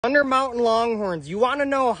Under Mountain Longhorns, you want to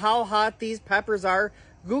know how hot these peppers are?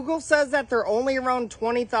 Google says that they're only around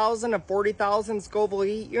 20,000 to 40,000 Scoville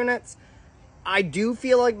heat units. I do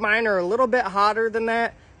feel like mine are a little bit hotter than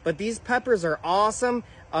that, but these peppers are awesome.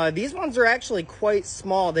 These ones are actually quite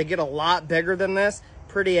small. They get a lot bigger than this.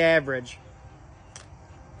 Pretty average.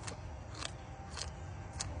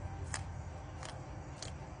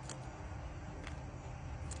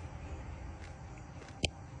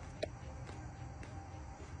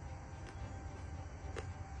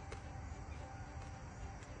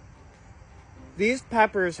 These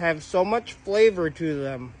peppers have so much flavor to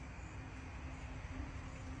them,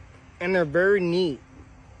 and they're very neat.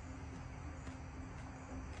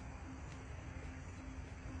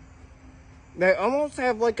 They almost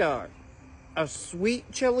have like a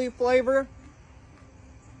sweet chili flavor.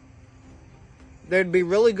 They'd be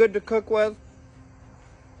really good to cook with.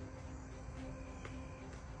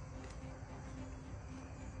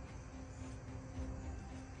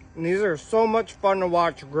 And these are so much fun to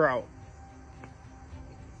watch grow.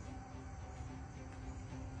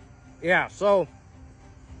 Yeah, so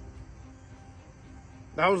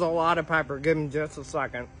that was a lot of pepper. Give me just a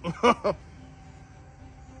second.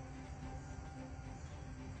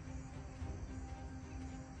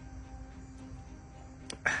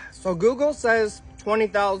 So Google says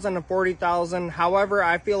 20,000 to 40,000. However,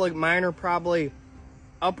 I feel like mine are probably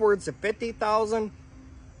upwards of 50,000.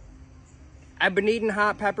 I've been eating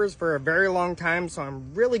hot peppers for a very long time, so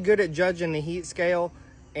I'm really good at judging the heat scale.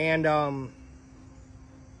 And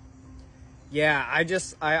yeah,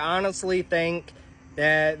 I honestly think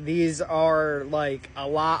that these are like a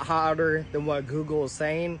lot hotter than what Google is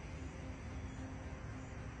saying.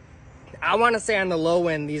 I want to say on the low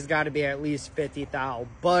end, these got to be at least 50,000,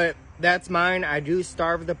 but that's mine. I do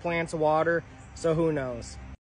starve the plants of water, so who knows?